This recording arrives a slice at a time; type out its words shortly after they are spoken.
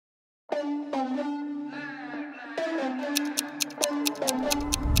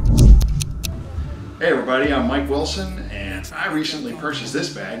Hey everybody, I'm Mike Wilson, and I recently purchased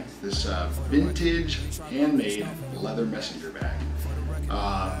this bag, this vintage handmade leather messenger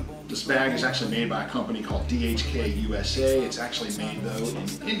bag. This bag is actually made by a company called DHK USA. It's actually made though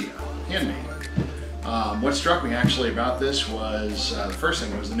in India, handmade. What struck me actually about this was, the first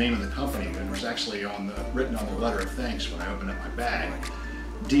thing was the name of the company. It was actually written on the letter of thanks when I opened up my bag.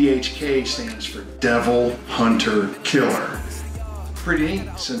 DHK stands for Devil Hunter Killer. Pretty neat,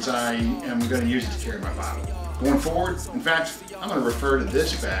 since I am going to use it to carry my Bible. Going forward, in fact, I'm going to refer to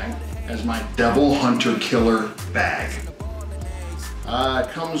this bag as my Devil Hunter Killer bag. It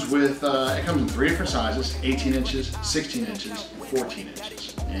comes in 3 different sizes: 18 inches, 16 inches, 14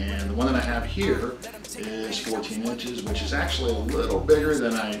 inches. And the one that I have here is 14 inches, which is actually a little bigger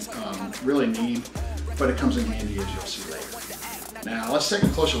than I really need, but it comes in handy, as you'll see later. Now let's take a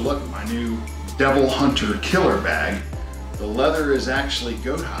closer look at my new Devil Hunter Killer bag. The leather is actually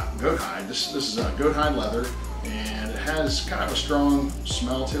goat hide. This is a goat hide leather, and it has kind of a strong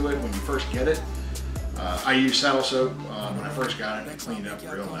smell to it when you first get it. I used saddle soap when I first got it, and it cleaned up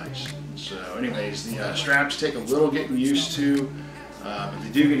real nice. So anyways, the straps take a little getting used to, but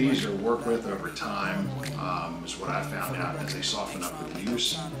they do get easier to work with over time, is what I found out, as they soften up with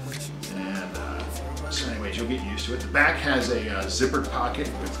use. And so anyways, you'll get used to it. The back has a zippered pocket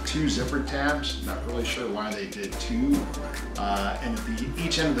with 2 zippered tabs. Not really sure why they did 2. And at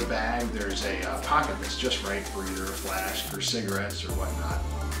each end of the bag, there's a pocket that's just right for either a flask or cigarettes or whatnot.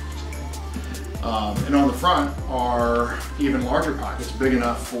 And on the front are even larger pockets, big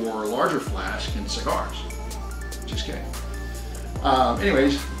enough for larger flasks and cigars. Just kidding.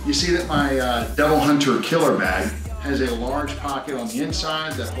 Anyways, you see that my Devil Hunter Killer bag has a large pocket on the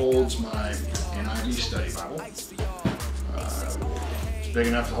inside that holds my NIV study Bible. It's big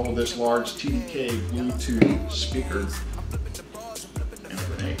enough to hold this large TDK Bluetooth speaker and a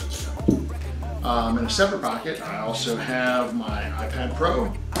grenade. In a separate pocket, I also have my iPad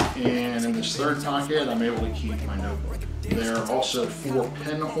Pro, and in this third pocket, I'm able to keep my notebook. There are also 4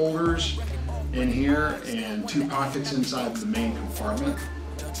 pen holders in here and 2 pockets inside the main compartment.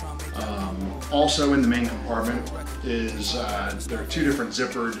 Also in the main compartment is there are 2 different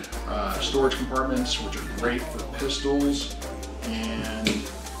zippered storage compartments, which are great for pistols and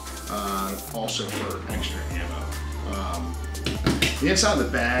also for extra ammo. The inside of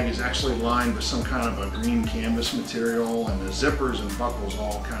the bag is actually lined with some kind of a green canvas material, and the zippers and buckles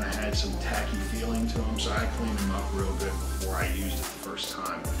all kind of had some tacky feeling to them, so I cleaned them up real good before I used it the first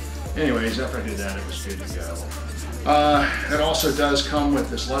time. Anyways, after I did that, it was good to go. It also does come with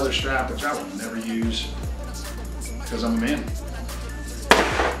this leather strap, which I will never use because I'm a man.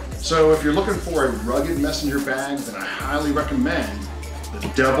 So if you're looking for a rugged messenger bag, then I highly recommend the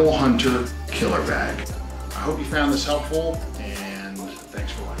Devil Hunter Killer bag. I hope you found this helpful, and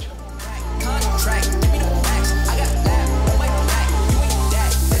thanks for watching.